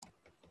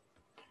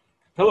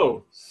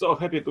Hello, so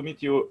happy to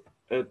meet you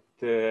at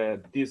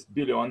this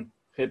billion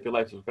Happy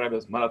Life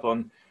subscribers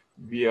marathon.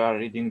 We are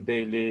reading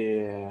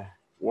daily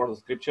word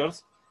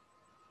scriptures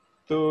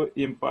to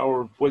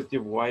empower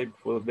positive vibe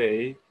for the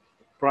day.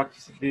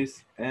 Practice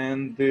this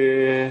and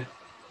it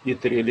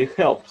really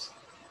helps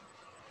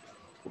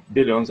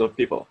billions of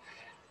people.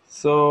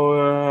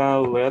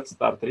 So let's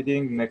start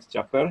reading next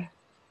chapter.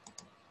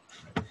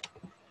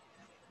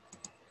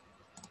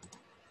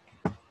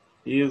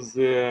 Is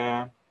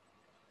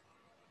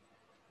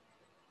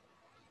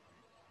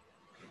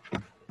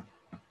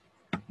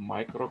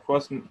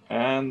microcosm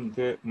and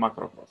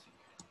macrocosm.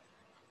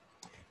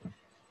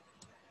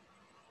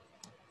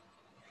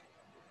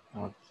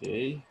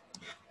 Okay.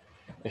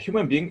 A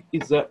human being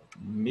is a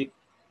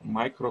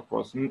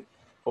microcosm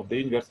of the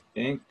universe,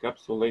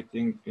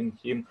 encapsulating in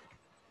him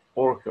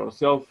or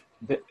herself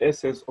the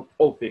essence of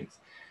all things.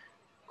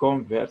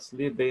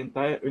 Conversely, the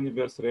entire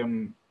universe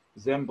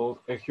resembles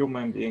a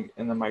human being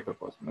in a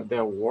microcosm.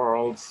 The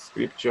world's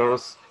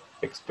scriptures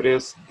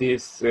express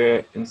this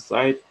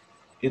insight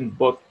in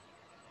both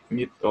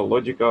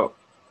mythological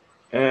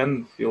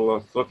and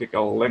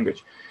philosophical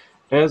language.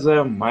 As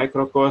a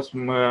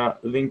microcosm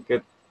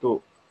linked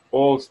to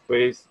all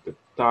space, the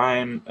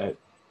time,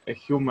 a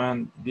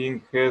human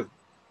being has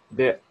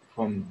the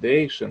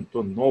foundation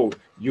to know,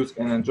 use,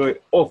 and enjoy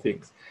all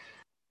things.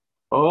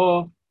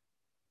 All,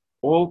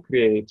 all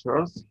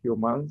creatures,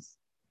 humans,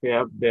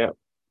 have the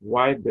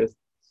widest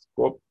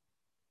scope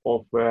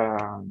of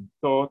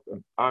thought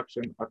and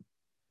action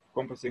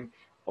encompassing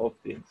all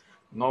things,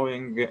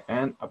 knowing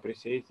and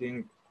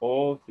appreciating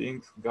all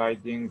things,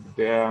 guiding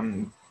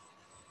them,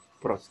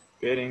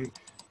 prospering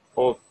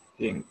all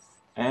things,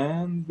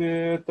 and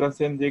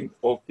transcending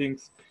all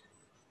things.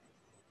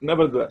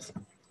 Nevertheless,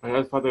 I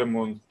had Father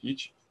Moon's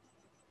speech,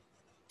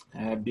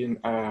 being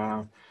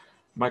a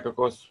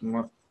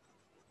microcosm,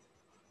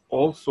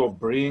 also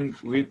bring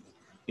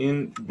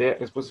within the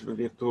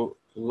responsibility to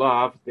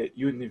love the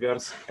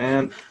universe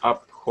and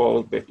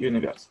uphold the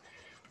universe.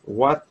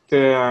 What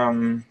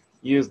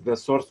is the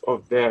source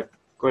of the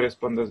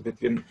correspondence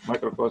between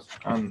microcosm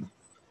and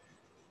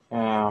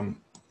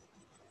um,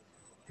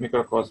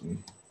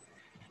 microcosm?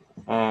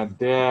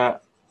 The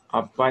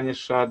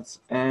Upanishads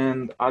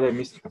and other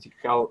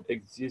mystical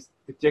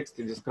texts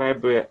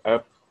describe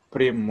a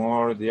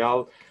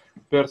primordial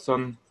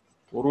person,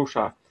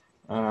 Purusha,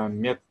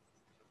 Metatron,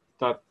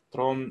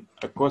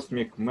 a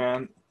cosmic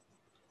man,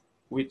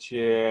 which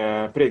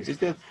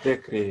pre-existed the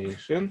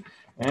creation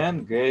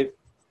and gave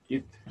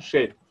it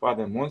shape.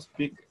 Father Moon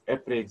speaks a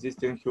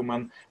pre-existing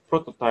human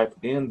prototype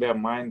in the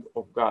mind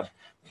of God.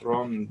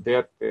 From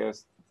that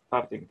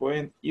starting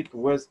point, it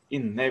was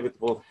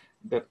inevitable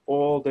that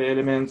all the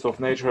elements of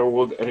nature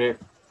would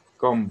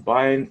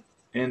recombine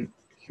in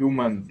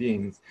human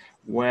beings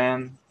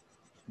when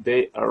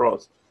they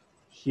arose.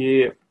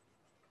 He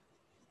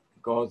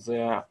goes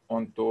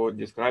on to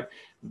describe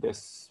the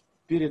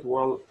spirit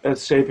world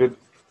as shaped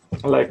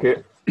like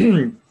a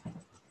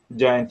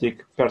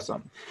gigantic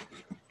person.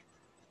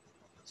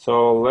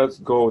 So let's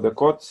go. The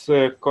quotes,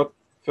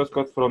 first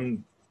quote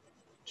from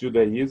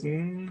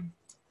Judaism: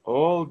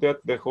 all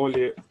that the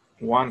Holy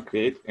One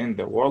created in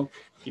the world,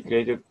 He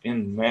created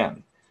in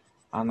man.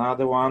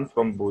 Another one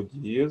from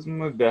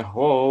Buddhism: the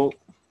whole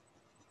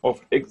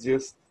of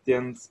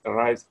existence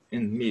arises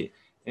in me.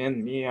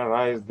 In me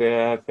arises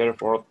the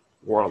third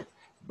world.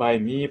 By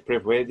me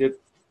pervaded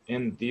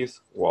in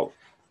this world.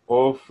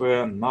 Of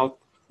naught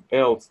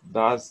else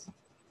does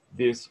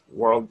this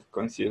world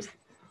consist.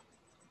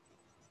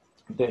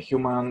 The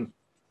human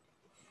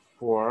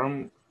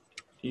form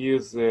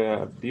is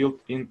built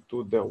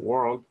into the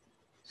world,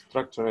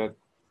 structured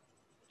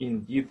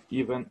indeed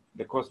even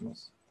the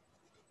cosmos.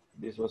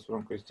 This was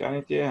from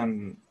Christianity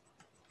and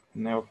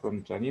now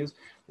from Chinese.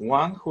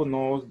 One who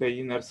knows the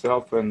inner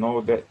self and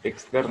knows the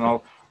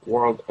external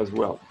world as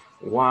well.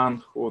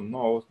 One who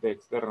knows the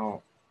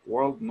external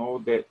world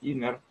knows the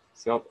inner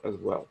self as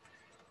well.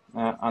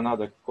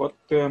 Another quote,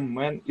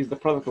 man is the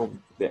product of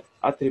the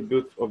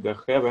attributes of the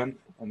heaven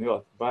and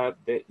earth, but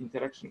the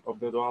interaction of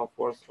the dual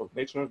force of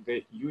nature,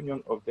 the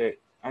union of the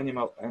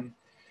animal and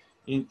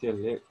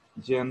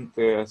intelligent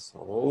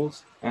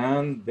souls,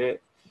 and the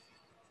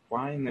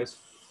finest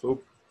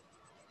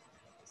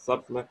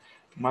subtle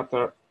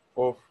matter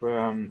of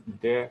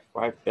the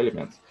five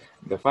elements.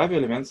 The five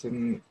elements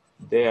in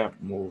their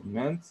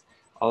movements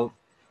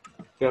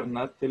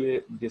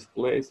alternately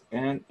displace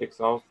and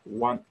exhaust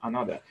one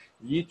another.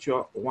 Each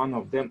one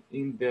of them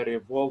in the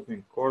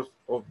revolving course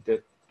of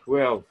the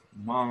 12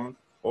 months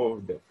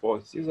of the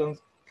 4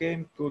 seasons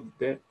came to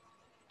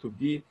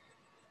be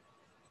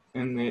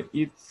in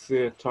its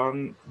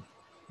turn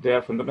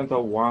the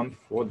fundamental one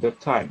for the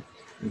time.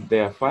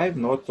 The five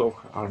notes of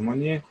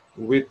harmony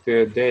with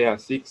their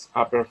six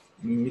upper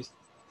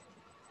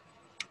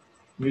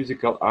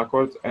musical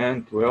accords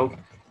and 12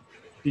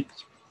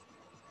 pitch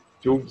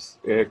tubes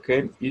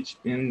came each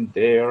in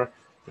their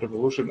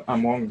revolution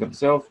among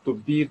themselves to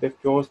be the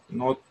first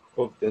note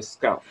of the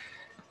scale.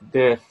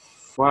 The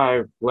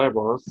five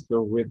flavors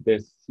with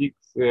the six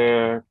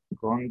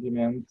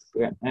condiments,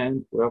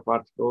 and 12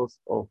 articles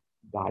of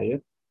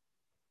diet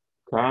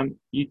come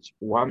each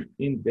one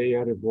in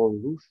their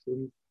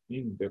evolution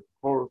in the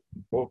course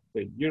of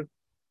the year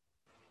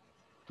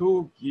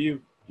to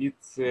give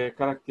its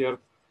character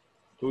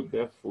to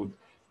the food.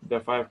 The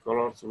 5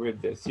 colors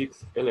with the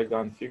 6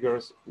 elegant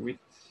figures which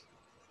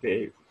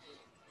they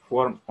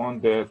form on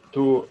the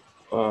two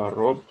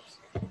robes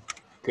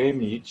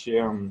came each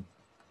in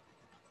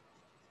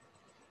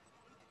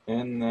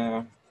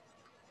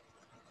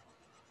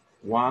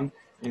one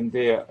in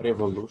their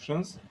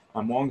revolutions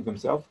among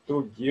themselves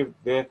to give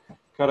the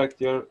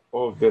character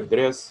of the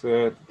dress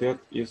that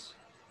is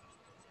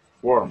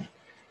worn.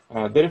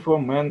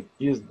 Therefore, man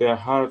is the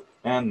heart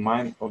and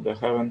mind of the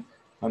heaven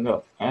and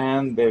earth,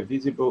 and the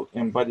visible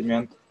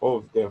embodiment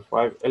of the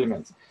 5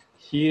 elements.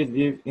 He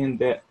lives in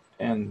the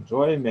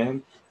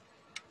enjoyment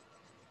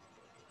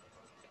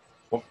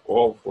of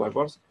all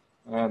flavors,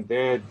 and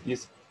the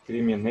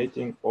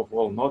discriminating of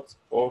all notes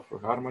of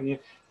harmony,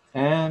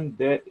 and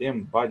the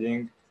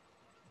embodying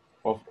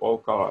of all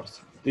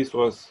colors. This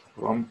was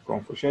from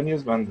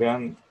Confucianism, and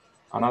then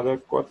another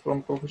quote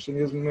from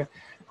Confucianism: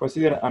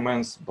 consider a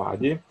man's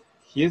body.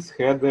 His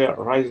head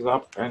rises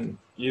up and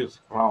is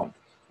round,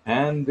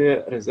 and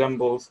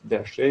resembles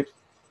the shapes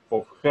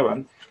of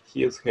heaven.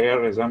 His hair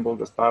resembles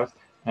the stars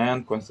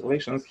and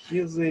constellations.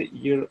 His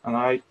ear and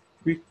eye,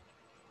 quick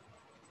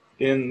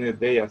in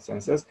their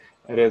senses,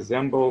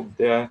 resemble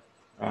the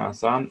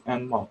sun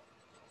and moon.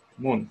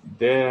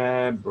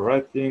 The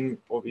breathing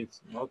of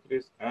its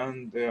nostrils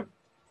and the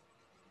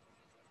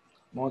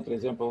mouth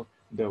resemble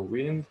the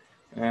wind,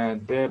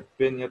 and the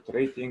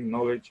penetrating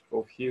knowledge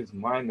of his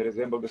mind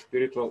resemble the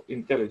spiritual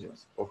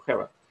intelligence of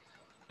heaven.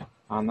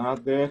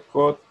 Another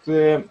quote: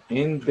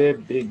 in the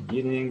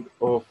beginning,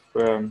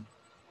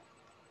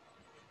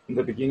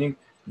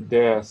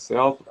 the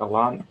self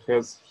alone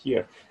has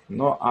here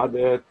no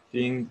other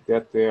thing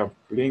that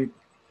blink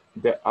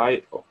the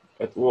eye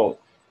at all.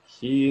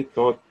 He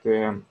thought,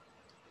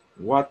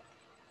 what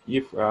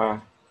if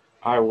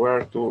I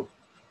were to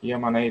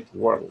emanate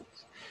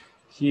worlds?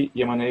 He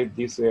emanated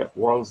these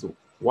worlds,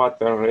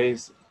 water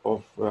rays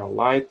of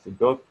light,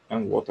 dot,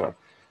 and water.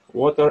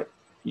 Water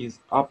is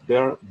up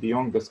there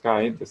beyond the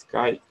sky. The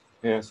sky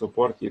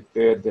supported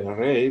the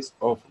rays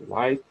of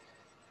light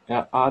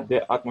at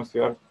the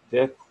atmosphere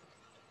that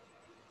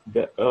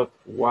the earth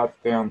what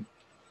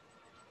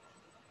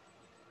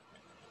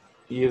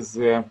is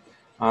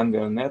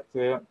underneath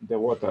the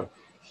water.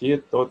 He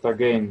thought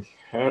again,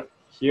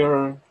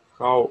 here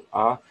how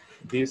are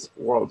these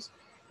worlds?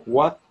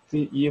 What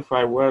if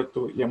I were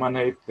to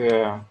emanate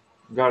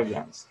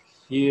guardians?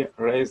 He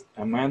raised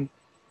a man,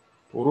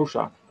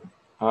 Purusha,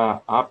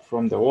 up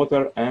from the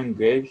water and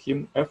gave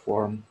him a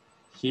form.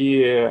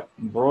 He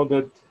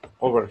brooded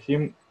over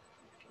him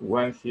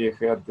when he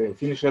had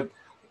finished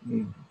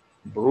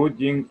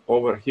brooding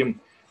over him.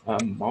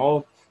 A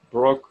mouth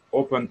broke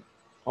open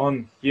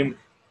on him,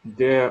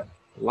 the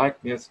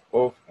likeness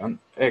of an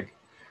egg.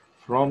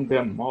 From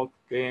the mouth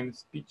came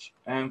speech,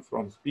 and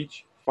from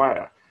speech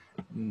fire.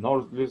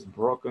 Nostrils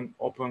broken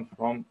open,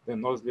 from the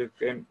nostrils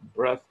came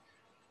breath,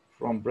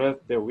 from breath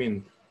the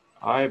wind.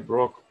 Eye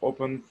broke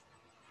open,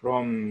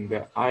 from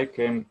the eye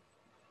came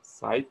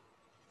sight,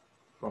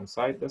 from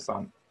sight the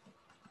sun.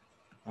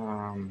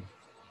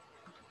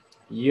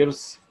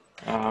 Ears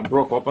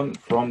broke open,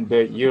 from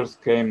the ears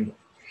came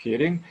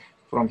hearing,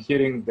 from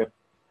hearing the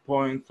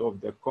points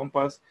of the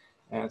compass.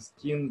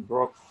 Skin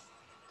broke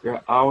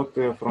out,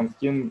 from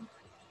skin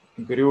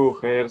grew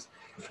hairs,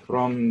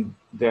 from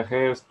the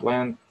hairs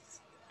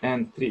plants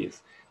and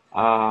trees.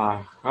 A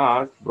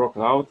heart broke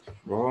out,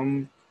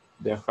 from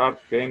the heart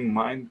came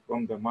mind,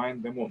 from the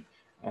mind the moon.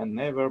 And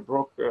never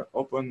broke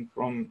open,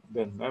 from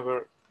the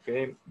never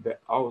came the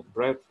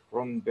outbreath,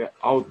 from the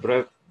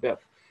outbreath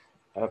death.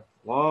 A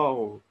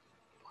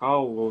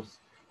Paulus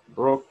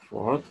broke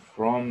forth,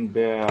 from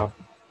the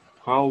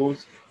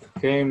Paulus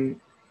came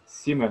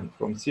semen,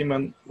 from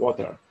semen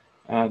water.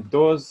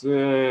 Those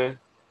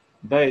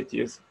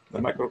deities, the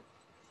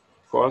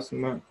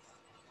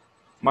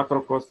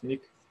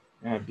macrocosmic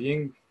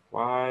being,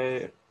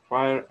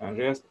 fire and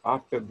rest,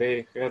 after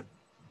they had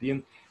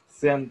been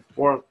sent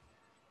forth,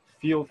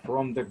 fell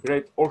from the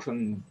great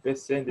ocean,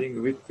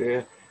 descending with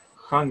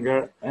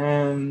hunger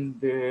and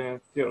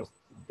thirst.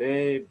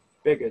 They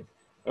begged,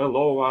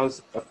 allow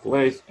us a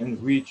place in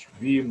which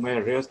we may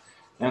rest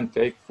and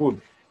take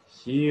food.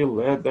 He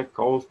led the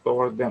cows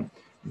toward them.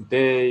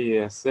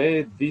 They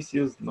say, this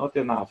is not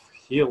enough.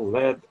 He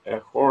led a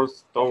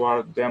horse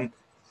toward them.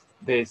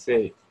 They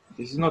say,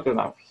 this is not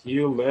enough.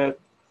 He led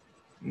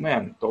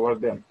men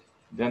toward them.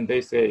 Then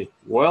they say,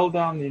 well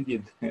done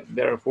indeed.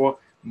 Therefore,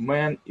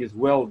 man is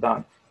well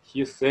done.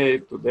 He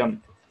said to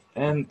them,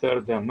 enter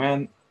the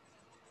man,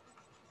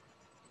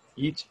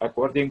 each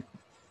according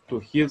to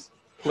his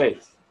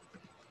place.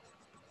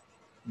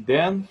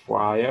 Then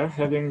fire,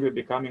 having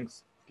becoming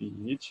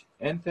speech,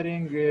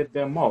 entering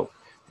the mouth,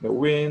 the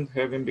wind,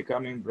 having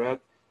becoming breath,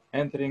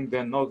 entering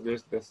the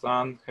nostrils, the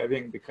sun,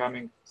 having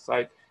becoming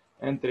sight,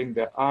 entering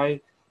the eye,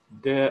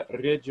 the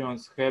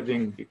regions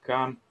having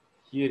become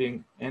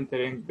hearing,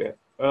 entering the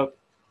earth,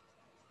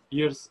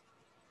 ears,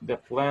 the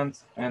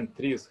plants and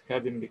trees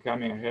having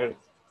becoming hair,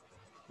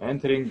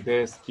 entering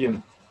the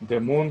skin, the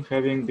moon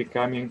having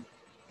becoming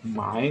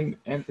mind,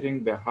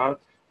 entering the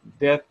heart,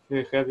 death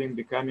having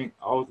becoming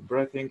out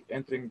breathing,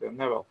 entering the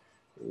navel,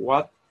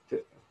 what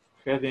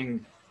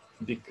having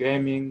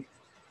becoming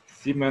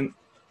semen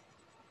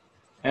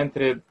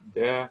entered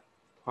the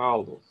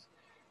bowels.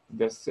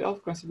 The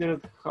self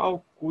considered,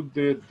 how could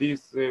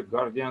these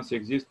guardians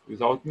exist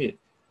without me?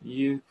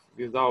 If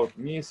without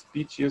me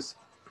speech is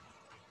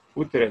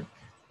uttered,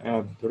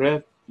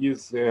 breath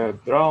is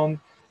drowned,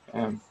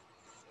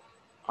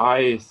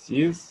 eye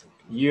sees,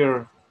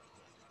 ear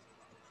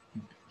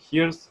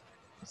hears,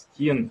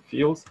 skin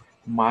feels,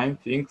 mind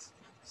thinks,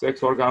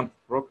 sex organ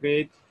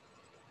procreate,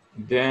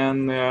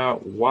 then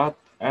what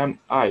am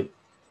I?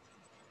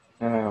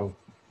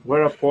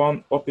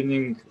 Whereupon,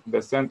 opening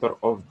the center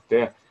of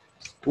the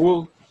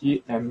school,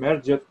 he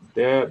emerged.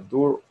 The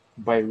door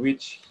by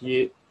which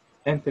he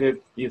entered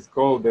is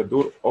called the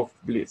door of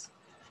bliss.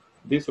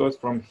 This was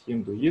from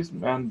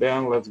Hinduism, and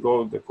then let's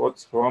go the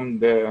quotes from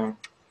the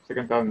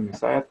Second Coming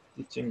Messiah,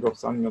 teaching of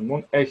Sun Myung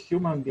Moon. A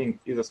human being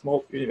is a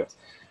small universe,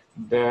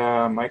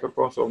 the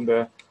microcosm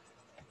of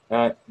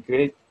the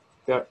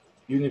greater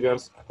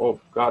universe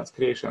of God's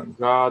creation.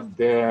 God,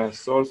 the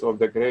source of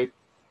the great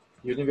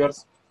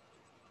universe,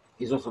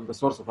 is also the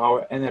source of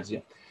our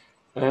energy.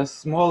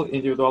 Small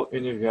individual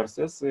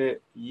universes,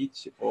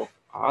 each of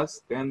us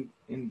stand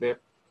in the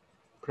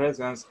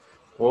presence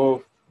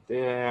of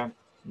the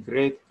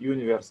great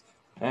universe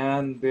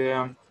and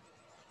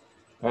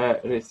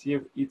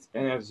receive its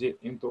energy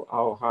into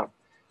our heart.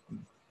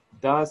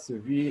 Thus,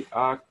 we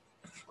are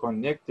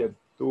connected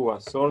to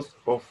a source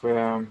of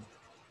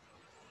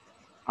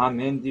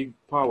unending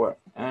power,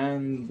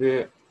 and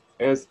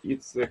as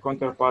its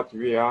counterpart,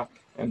 we are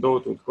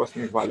endowed with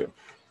cosmic value.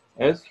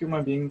 As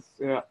human beings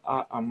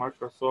are a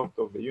Microsoft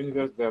of the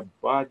universe, the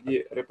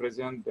body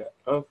represents the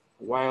earth,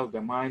 while the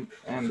mind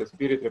and the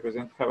spirit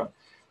represent heaven.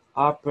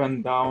 Up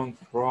and down,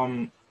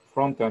 from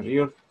front and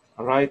rear,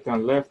 right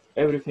and left,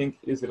 everything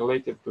is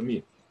related to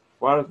me.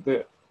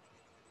 Furthermore,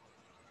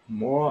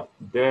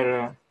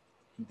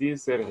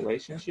 these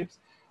relationships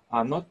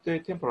are not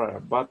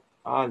temporary, but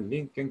are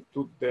linking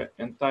to the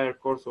entire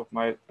course of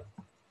my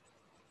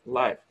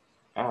life.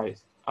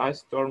 I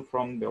storm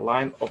from the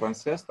line of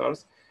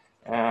ancestors,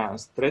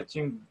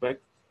 stretching back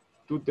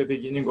to the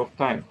beginning of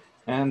time,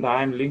 and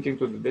I am linking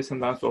to the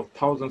descendants of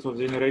thousands of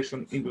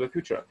generations into the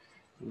future.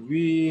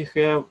 We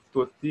have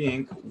to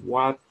think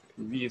what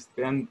we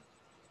stand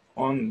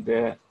on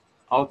the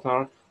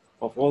altar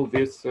of all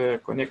these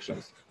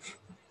connections.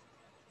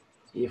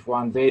 If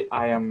one day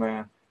I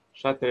am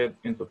shattered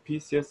into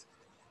pieces,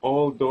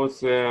 all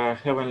those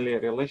heavenly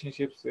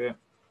relationships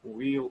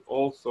will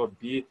also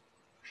be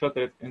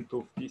shattered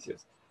into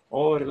pieces.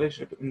 All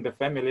relationships in the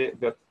family,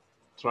 the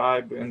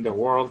tribe, in the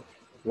world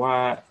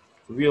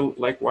will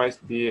likewise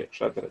be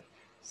shattered.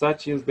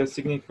 Such is the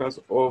significance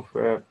of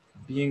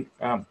being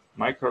a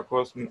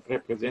microcosm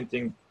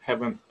representing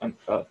heaven and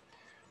earth.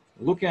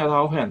 Looking at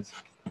our hands,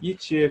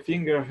 each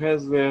finger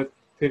has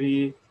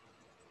three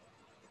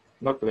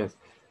knuckles,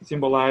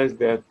 symbolize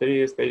the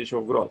three stages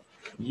of growth.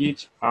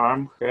 Each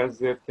arm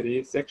has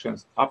three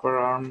sections: upper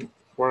arm,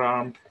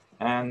 forearm,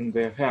 and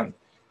the hand.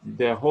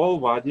 The whole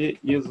body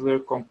is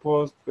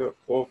composed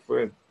of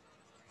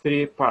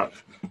three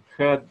parts: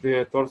 head,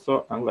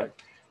 torso, and leg.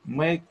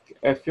 Make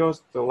a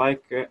fist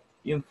like an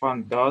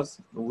infant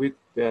does, with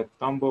the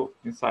thumb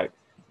inside.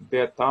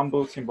 The thumb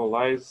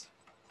symbolizes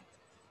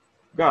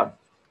God,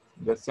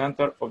 the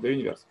center of the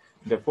universe.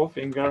 The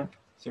forefinger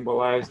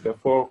symbolizes the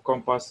four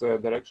compass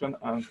direction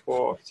and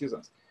four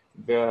seasons.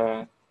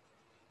 The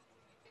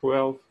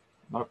 12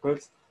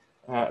 knuckles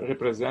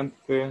represent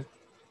three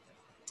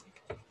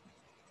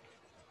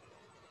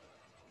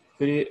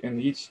in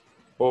each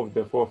of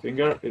the four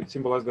fingers. It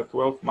symbolizes the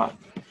 12th month.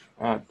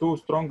 To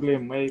strongly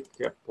make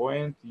a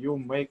point, you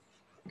make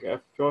a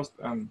fist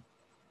and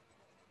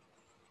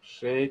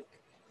shake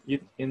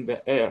it in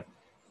the air.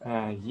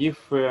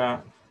 If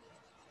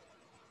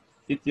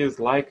it is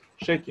like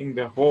shaking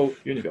the whole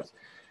universe.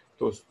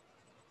 To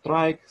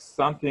strike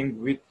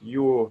something with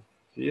your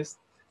fist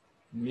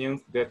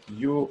means that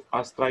you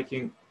are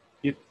striking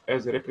it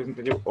as a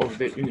representative of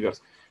the universe.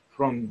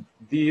 From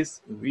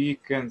this, we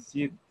can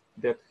see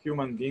that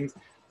human beings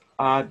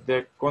are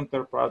the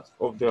counterparts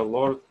of the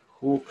Lord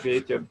who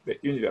created the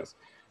universe.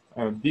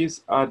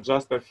 These are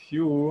just a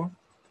few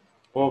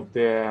of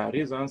the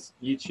reasons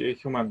each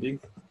human being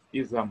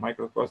is a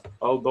microcosm.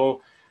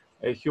 Although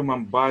a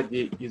human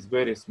body is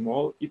very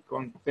small, it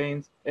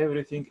contains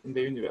everything in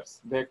the universe.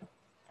 The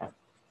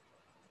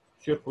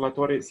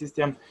circulatory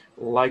system,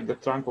 like the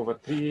trunk of a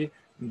tree,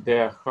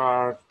 the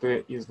heart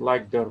is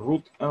like the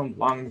root, and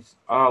lungs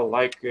are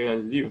like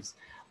leaves.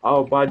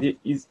 Our body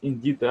is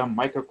indeed a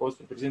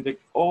microcosm representing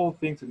all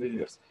things in the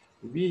universe.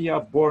 We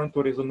are born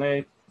to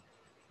resonate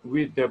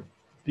with the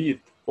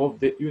beat of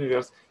the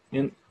universe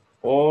in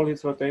all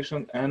its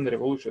rotation and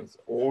revolutions.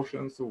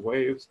 Oceans,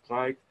 waves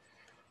strike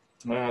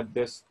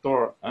the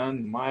store,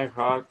 and my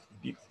heart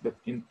beats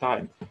in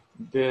time.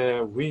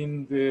 The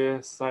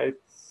wind sighs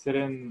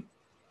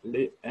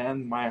serenely,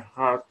 and my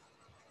heart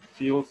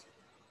feels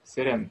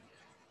serene.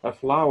 A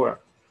flower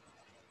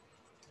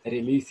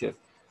releases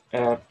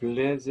a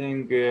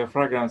pleasing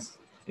fragrance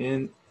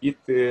in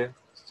it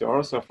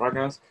stirs a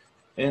fragrance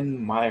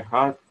in my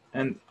heart,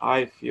 and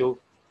I feel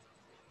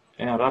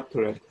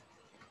enraptured.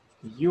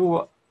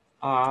 You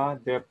are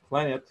the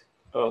planet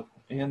Earth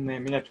in a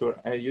miniature,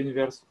 a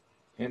universe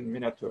in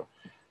miniature.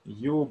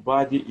 Your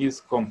body is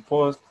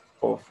composed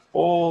of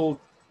all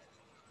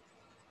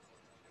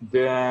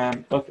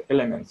the earth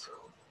elements.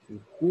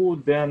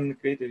 Who then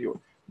created you?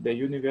 The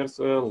universe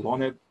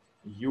loaned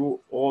you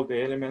all the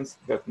elements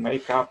that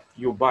make up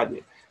your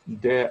body.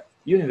 The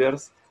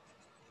universe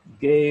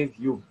gave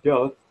you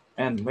birth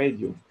and made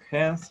you.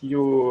 Hence,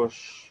 you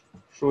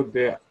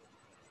should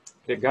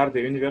regard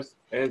the universe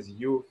as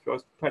your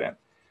first parent.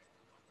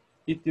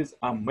 It is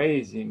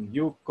amazing.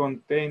 You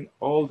contain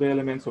all the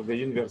elements of the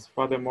universe.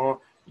 Furthermore,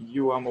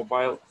 you are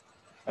mobile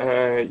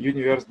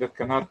universe that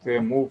cannot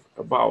move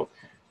about.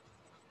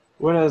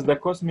 Whereas the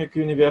cosmic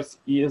universe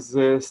is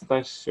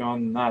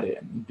stationary.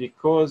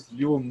 Because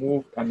you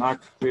move and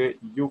act,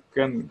 you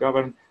can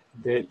govern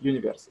the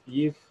universe.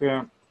 If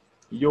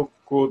you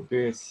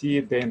could see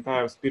the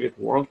entire spirit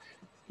world,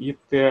 it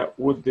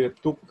would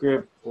look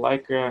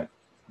like a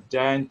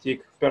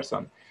gigantic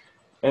person.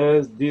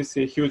 As this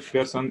huge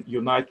person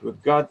unites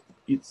with God,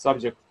 its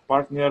subject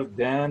partner,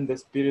 then the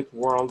spirit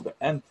world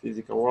and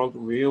physical world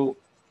will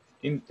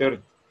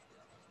intermingle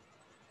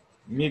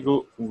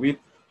with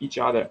each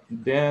other.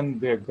 Then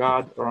the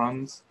God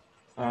runs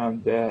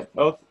the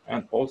earth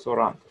and also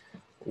run.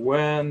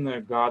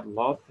 When God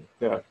loves,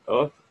 the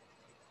earth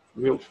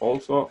will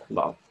also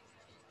love.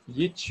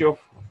 Each of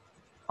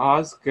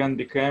us can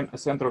become a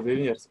center of the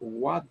universe.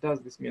 What does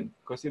this mean?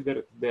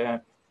 Consider the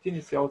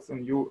tiny cells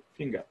in your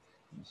finger.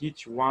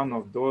 Each one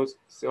of those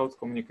cells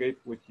communicate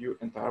with your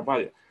entire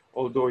body.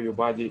 Although your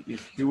body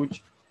is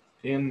huge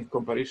in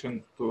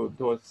comparison to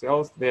those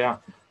cells, their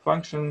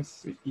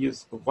functions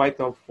is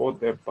vital for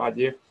the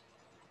body.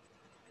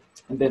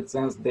 In that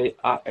sense, they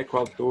are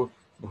equal to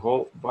the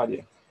whole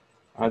body.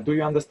 Do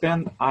you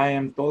understand? I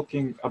am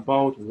talking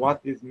about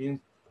what it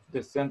means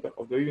the center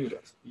of the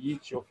universe.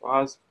 Each of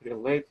us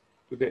relates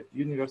to the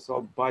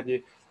universal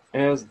body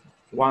as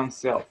one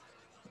cell.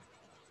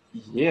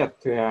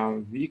 Yet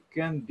we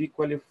can be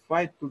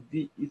qualified to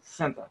be its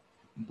center.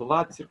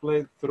 Blood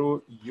circulates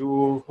through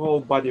your whole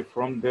body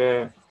from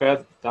the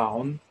head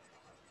down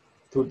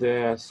to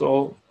the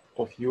sole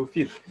of your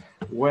feet.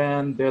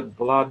 When that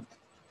blood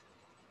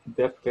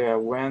that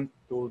went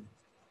to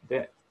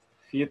the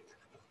feet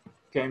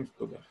came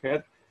to the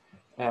head,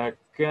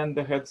 can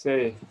the head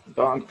say,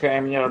 "Don't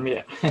come near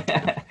me"?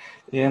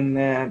 In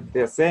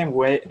the same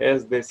way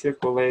as they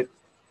circulate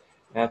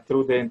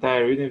through the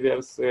entire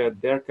universe,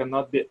 there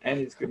cannot be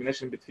any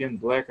discrimination between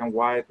black and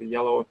white,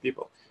 yellow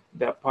people.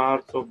 The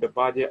parts of the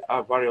body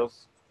are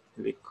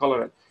variously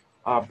colored.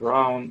 Are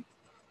brown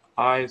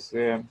eyes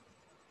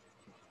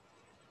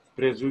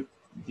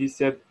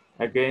prejudiced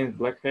against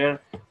black hair?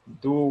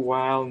 Do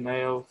white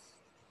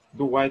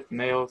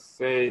nails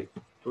say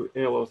to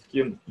yellow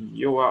skin,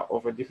 "You are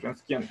of a different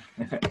skin"?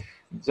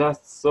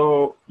 Just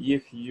so,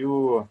 if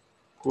you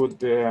could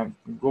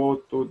go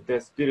to the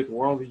spirit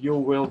world, you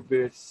will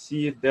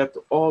see that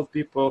all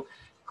people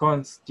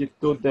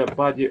constitute the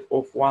body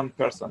of one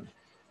person.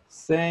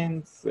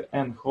 Saints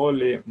and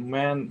holy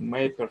men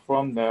may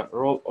perform the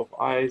role of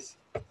eyes,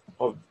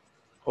 of,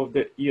 of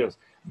the ears,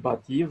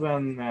 but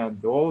even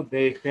though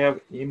they have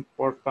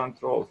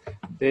important roles,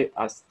 they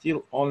are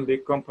still only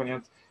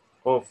components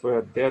of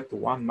that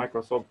one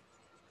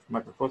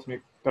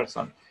microcosmic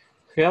person.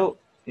 Hell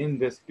in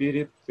the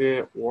spirit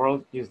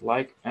world is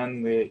like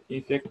an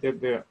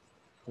infected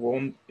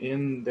wound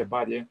in the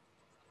body.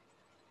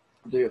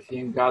 Do you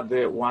think God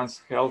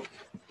wants hell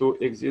to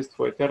exist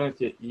for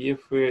eternity?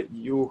 If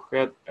you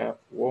had a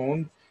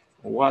wound,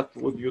 what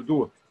would you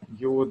do?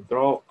 You would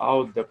draw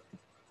out the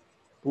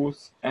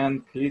pus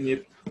and clean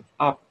it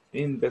up.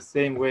 In the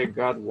same way,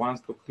 God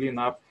wants to clean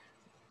up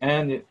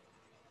and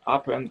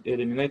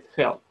eliminate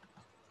hell.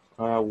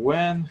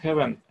 When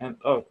heaven and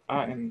earth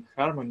are in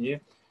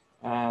harmony,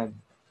 uh,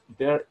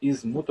 there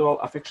is mutual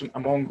affection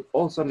among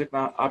all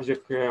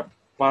subject-object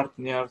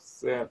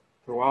partners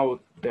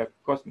throughout the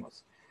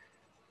cosmos.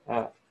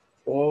 Uh,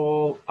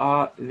 all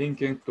are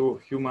linking to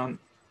human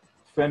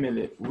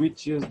family,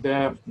 which is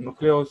the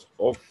nucleus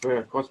of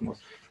cosmos.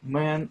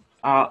 Men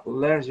are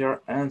larger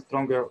and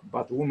stronger,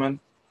 but women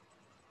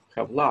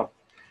have love.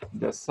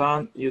 The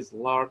sun is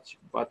large,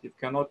 but it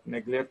cannot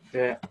neglect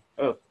the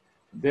earth.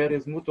 There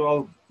is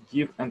mutual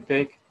give and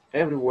take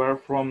everywhere,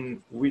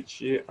 from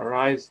which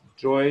arise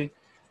joy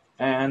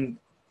and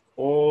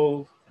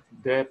all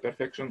the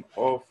perfection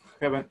of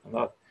heaven and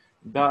earth.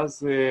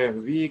 Thus,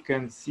 we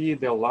can see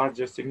the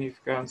larger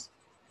significance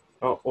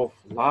of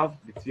love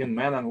between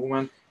man and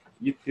woman.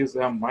 It is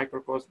a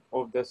microcosm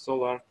of the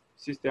solar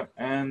system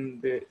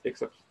and the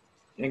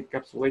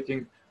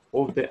encapsulating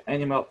of the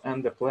animal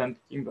and the plant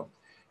kingdoms.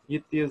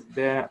 It is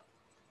the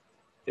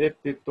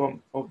epitome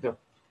of the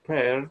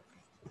pair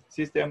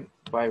system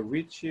by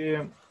which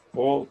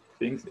all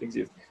things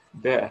exist.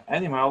 The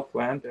animal,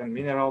 plant, and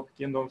mineral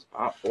kingdoms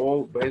are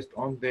all based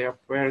on their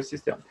pair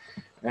system.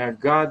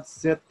 God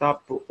set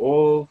up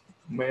all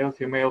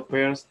male-female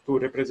pairs to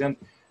represent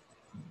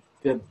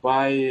that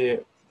by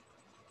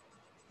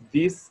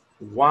this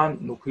one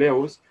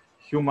nucleus,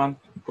 human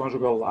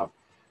conjugal love.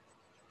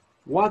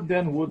 What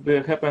then would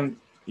happen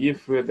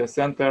if the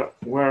center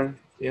were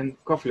in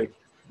conflict?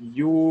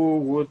 You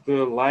would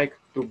like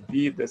to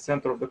be the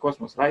center of the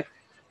cosmos, right?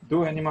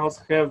 Do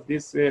animals have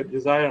this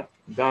desire?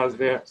 Does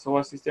the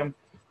solar system?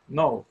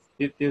 No,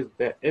 it is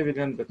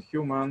evident that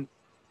humans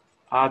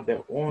are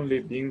the only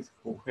beings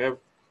who have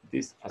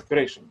this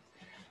aspiration.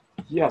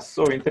 Yes,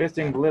 so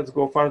interesting. Let's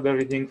go further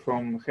reading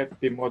from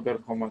Happy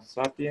Modern Homo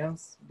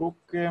Sapiens book.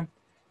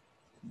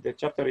 The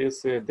chapter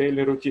is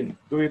daily routine.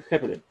 Do it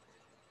happily.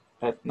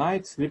 At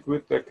night, sleep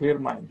with a clear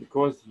mind,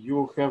 because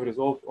you have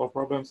resolved all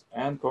problems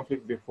and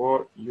conflict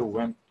before you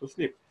went to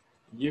sleep.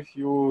 If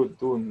you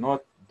do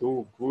not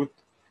do good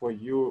for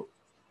you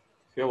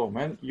fellow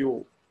men,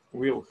 you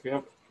will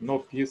have no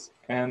peace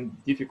and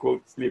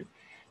difficult sleep.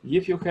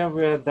 If you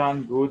have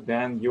done good,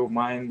 then your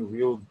mind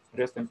will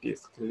rest in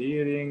peace.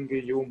 Clearing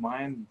your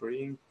mind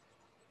brings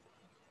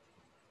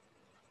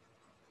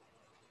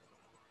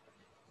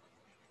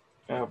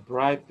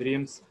bright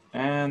dreams,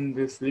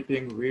 and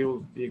sleeping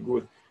will be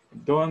good.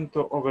 Don't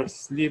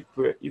oversleep.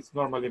 It's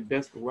normally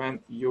best when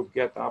you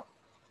get up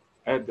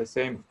at the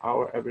same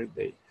hour every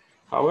day.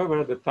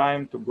 However, the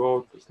time to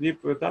go to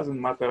sleep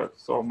doesn't matter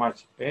so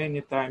much.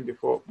 Any time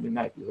before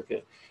midnight is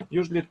okay.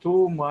 Usually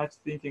too much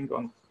thinking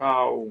on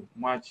how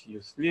much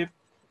you sleep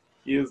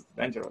is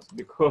dangerous,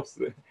 because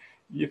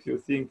if you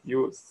think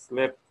you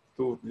slept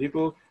too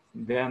little,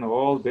 then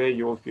all day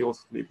you will feel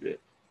sleepy.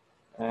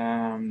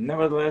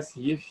 Nevertheless,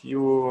 if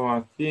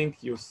you think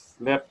you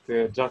slept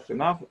just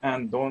enough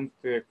and don't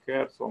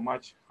care so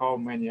much how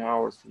many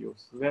hours you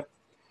slept,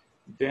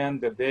 then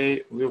the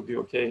day will be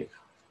okay.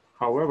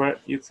 However,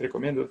 it's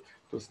recommended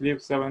to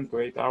sleep 7 to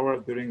 8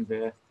 hours during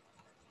the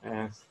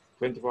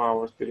 24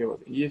 hours period.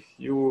 If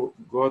you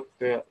got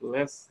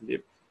less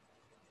sleep,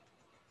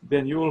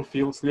 then you will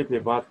feel sleepy,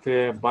 but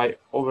by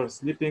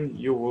oversleeping,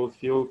 you will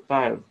feel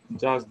tired,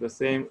 just the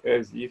same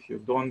as if you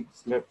don't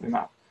sleep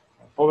enough.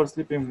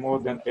 Oversleeping more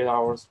than 8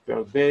 hours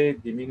per day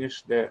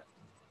diminishes the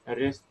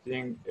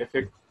resting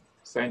effect,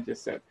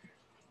 scientists said.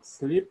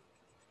 Sleep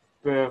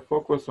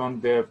focus on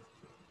the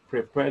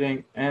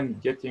preparing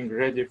and getting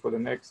ready for the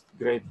next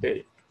great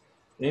day.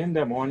 In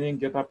the morning,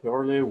 get up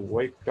early,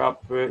 wake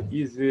up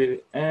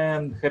easily,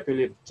 and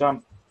happily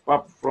jump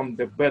up from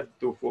the bed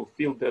to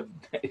fulfill the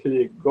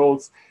daily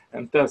goals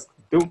and tasks.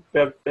 Do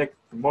perfect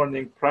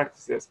morning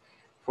practices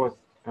for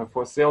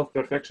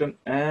self-perfection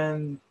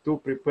and to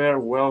prepare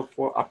well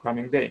for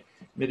upcoming day.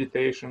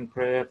 Meditation,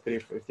 prayer, 3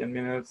 to 15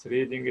 minutes,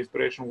 reading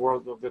inspiration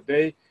words of the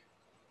day,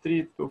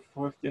 3 to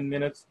 15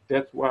 minutes.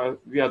 That's what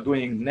we are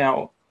doing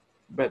now,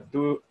 but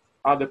do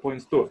other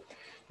points too.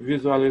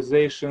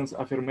 Visualizations,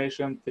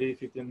 affirmation, 3 to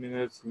 15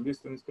 minutes,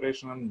 listen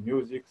inspirational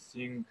music,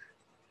 sing,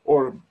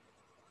 or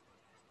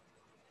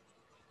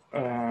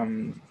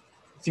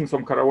sing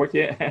some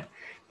karaoke,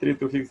 3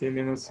 to 15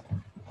 minutes,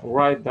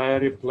 write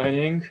diary,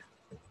 planning,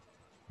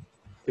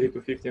 3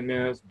 to 15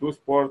 minutes, do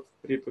sport,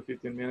 3 to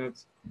 15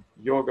 minutes,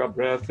 yoga,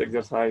 breath,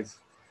 exercise.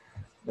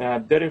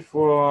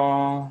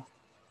 Therefore,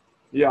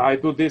 yeah, I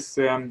do this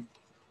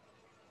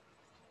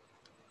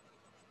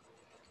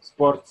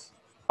sports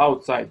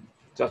outside.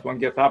 Just want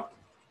to get up,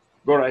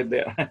 go right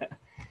there,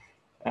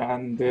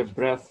 and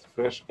breath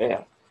fresh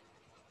air.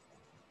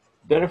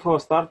 Therefore,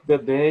 start the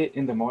day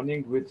in the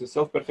morning with the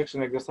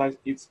self-perfection exercise.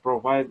 It's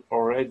proved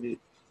already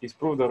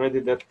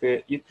that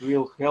it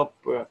will help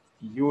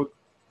you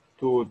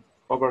to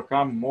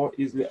overcome more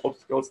easily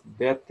obstacles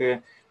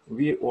that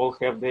we all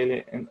have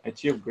daily and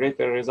achieve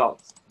greater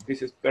results.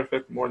 This is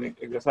perfect morning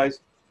exercise.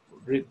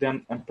 Read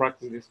them and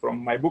practice this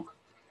from my book.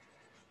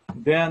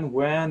 Then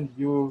when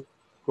you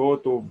go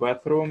to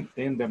bathroom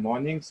in the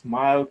morning,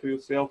 smile to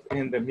yourself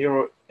in the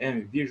mirror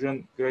and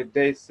envision great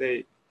day.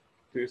 Say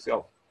to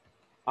yourself,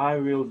 I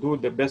will do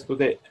the best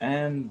today,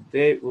 and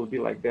they will be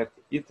like that.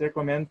 It's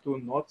recommended to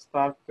not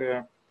start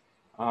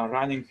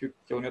running few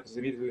kilometers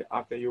immediately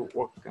after you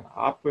woke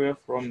up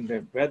from the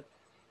bed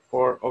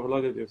or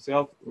overloaded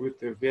yourself with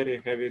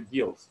very heavy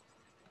deals.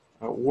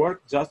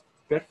 Work just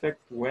perfect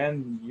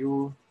when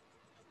you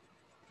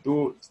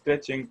do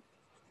stretching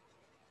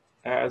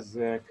as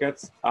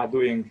cats are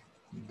doing.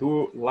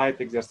 Do light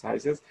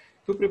exercises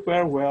to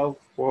prepare well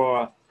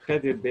for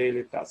heavy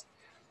daily tasks.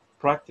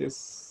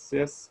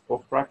 Practices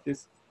of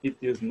practice. It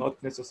is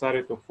not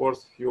necessary to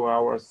force few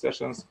hour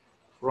sessions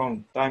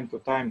from time to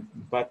time,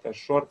 but a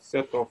short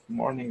set of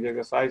morning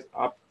exercise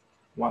up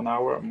 1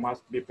 hour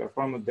must be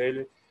performed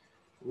daily.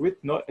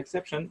 With no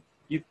exception,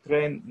 it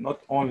trains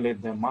not only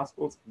the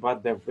muscles,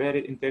 but the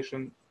very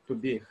intention to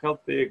be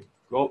healthy,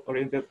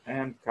 goal-oriented,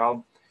 and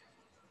calm.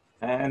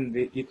 and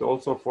it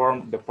also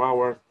forms the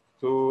power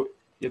to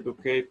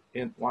educate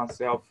in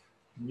oneself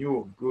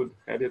new good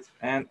habits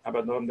and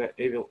abandon the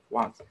evil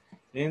ones.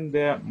 In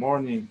the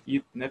morning,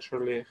 eat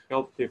naturally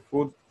healthy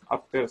food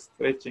after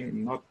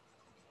stretching, not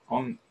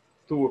on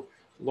too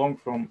long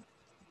from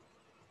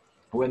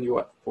when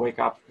you wake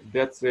up.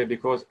 That's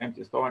because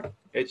empty stomach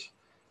ache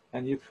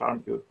and it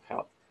harm your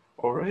health.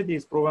 Already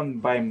it's proven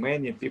by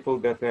many people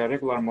that a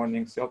regular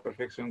morning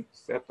self-perfection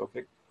set of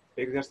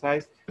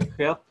exercise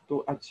help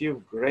to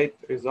achieve great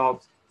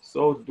results.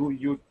 So do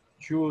you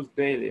choose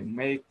daily?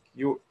 Make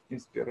you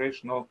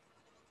inspirational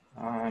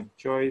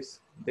choice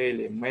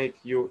daily. Make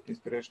you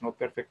inspirational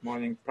perfect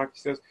morning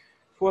practices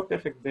for a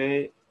perfect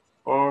day,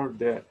 or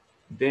the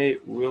day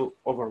will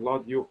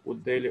overload you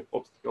with daily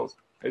obstacles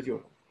as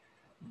usual.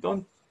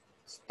 Don't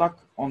stuck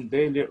on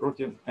daily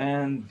routine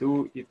and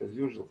do it as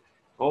usual.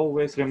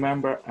 Always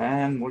remember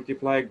and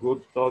multiply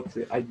good thoughts,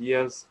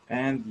 ideas,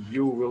 and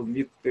you will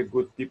meet the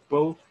good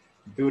people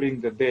during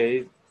the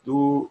day.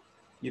 Do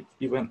it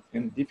even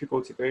in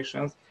difficult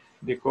situations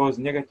because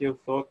negative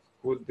thoughts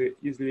could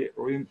easily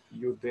ruin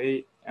your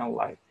day and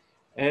life.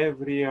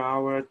 Every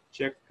hour,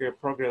 check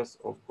progress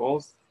of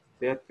goals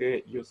that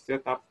you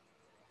set up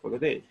for the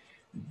day.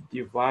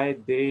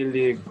 Divide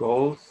daily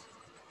goals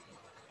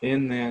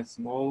in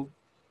small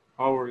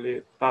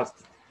hourly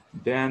tasks.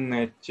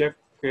 Then check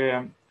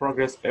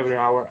progress every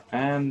hour,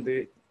 and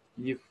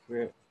if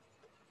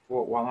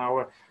for 1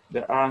 hour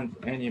there aren't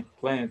any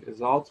planned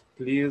results,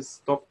 please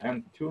stop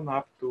and tune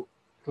up to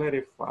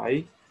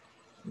clarify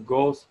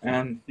goals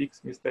and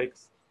fix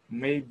mistakes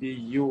maybe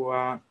you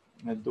are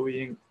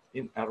doing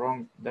in a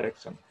wrong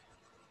direction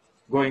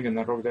going in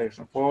the wrong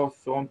direction. For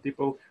some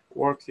people,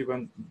 works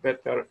even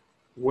better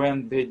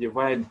when they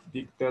divide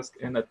big tasks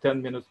in a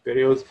 10-minute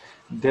periods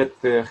that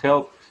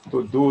help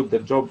to do the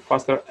job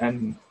faster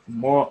and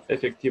more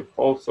effective.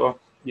 Also,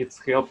 it's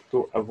help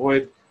to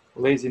avoid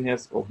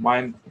laziness of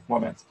mind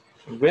moments.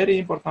 Very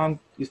important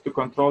is to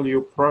control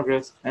your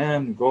progress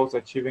and goals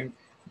achieving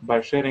by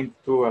sharing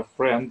to a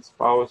friend,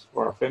 spouse,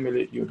 or a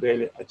family your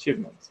daily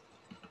achievements.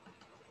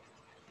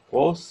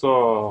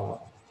 Also,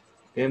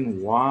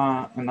 in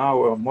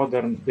our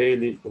modern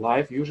daily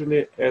life,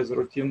 usually as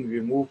routine, we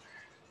move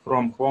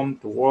from home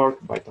to work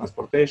by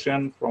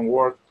transportation, from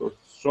work to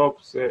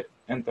shops,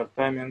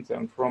 entertainment,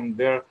 and from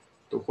there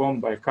to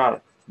home by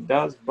car.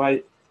 Thus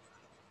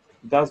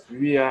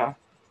we are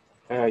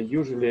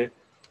usually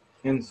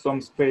in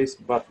some space,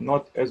 but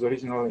not as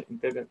originally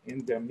intended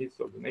in the midst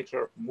of the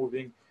nature,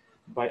 moving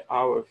by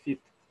our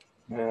feet.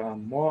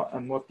 More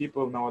and more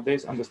people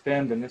nowadays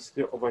understand the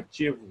necessity of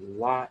active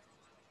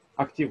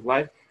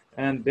life,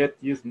 and that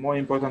is more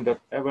important than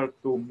ever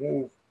to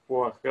move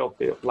for a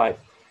healthy life.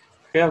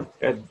 Have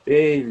a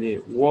daily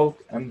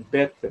walk and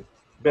better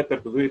to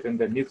do it in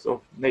the midst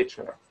of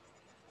nature.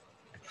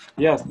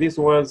 Yes, this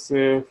was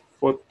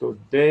for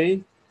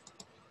today.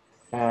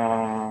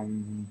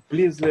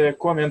 Please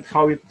comment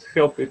how it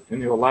helped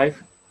in your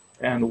life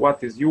and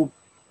what is your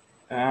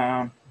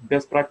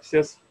best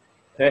practices,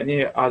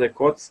 any other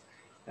quotes,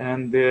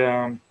 and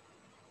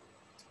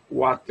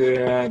what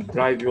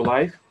drive your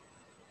life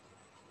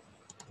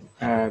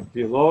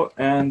below.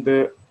 And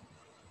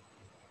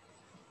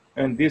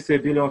this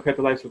Billion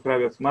Happy Life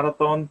Subscribers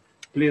Marathon.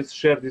 Please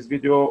share this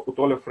video with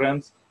all your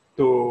friends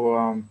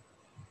to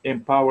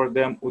empower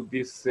them with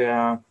this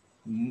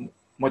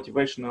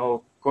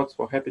motivational quotes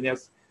for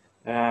happiness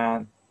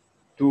and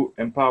to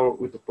empower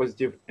with a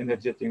positive,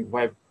 energetic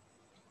vibe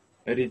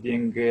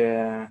reading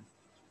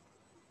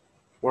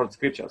word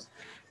scriptures.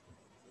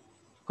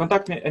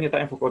 Contact me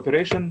anytime for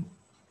cooperation.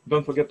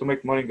 Don't forget to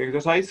make morning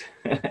exercise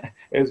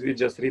as we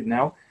just read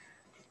now,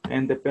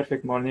 and the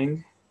perfect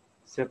morning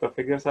set of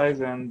exercise,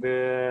 and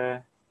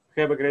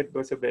have a great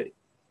blessed day.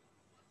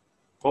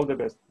 All the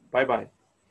best. Bye bye.